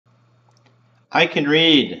I can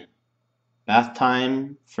read.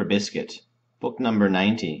 Bathtime for Biscuit. Book number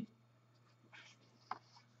 90.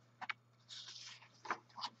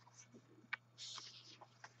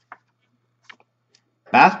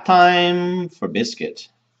 Bathtime for Biscuit.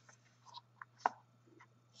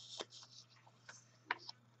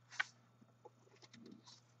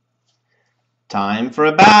 Time for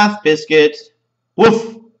a bath, Biscuit.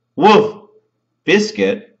 Woof, woof.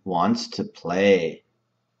 Biscuit wants to play.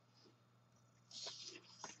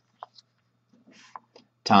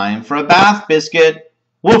 Time for a bath, Biscuit.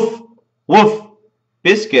 Woof, woof.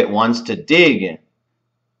 Biscuit wants to dig.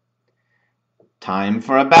 Time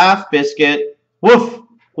for a bath, Biscuit. Woof,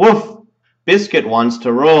 woof. Biscuit wants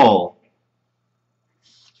to roll.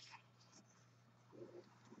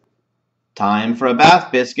 Time for a bath,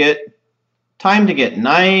 Biscuit. Time to get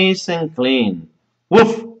nice and clean.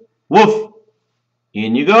 Woof, woof.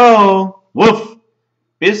 In you go. Woof.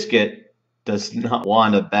 Biscuit does not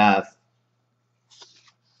want a bath.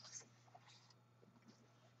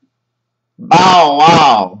 Bow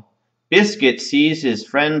wow. Biscuit sees his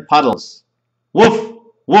friend Puddles. Woof,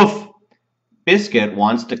 woof. Biscuit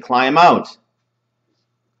wants to climb out.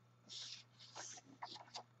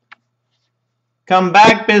 Come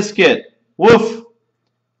back, Biscuit. Woof.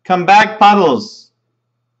 Come back, Puddles.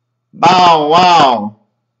 Bow wow.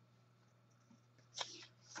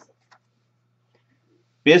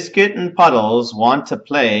 Biscuit and Puddles want to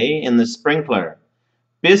play in the sprinkler.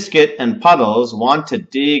 Biscuit and Puddles want to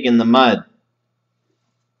dig in the mud.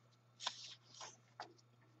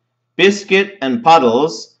 Biscuit and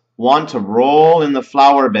Puddles want to roll in the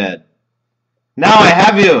flower bed. Now I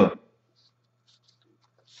have you!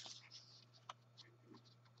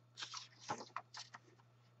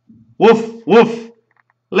 Woof, woof!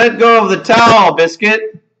 Let go of the towel, Biscuit!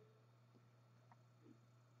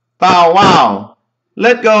 Bow wow!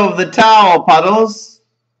 Let go of the towel, Puddles!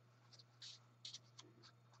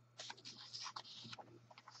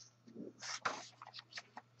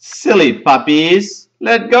 Silly puppies!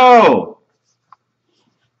 Let go!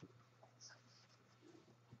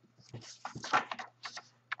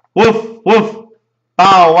 Woof, woof!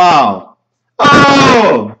 Bow wow!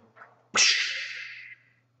 Oh!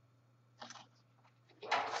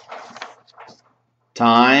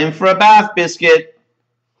 Time for a bath, Biscuit.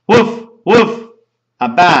 Woof, woof. A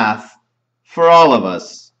bath for all of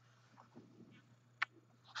us.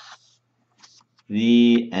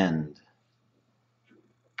 The end.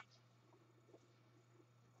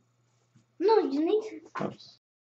 No, you need to. Oops.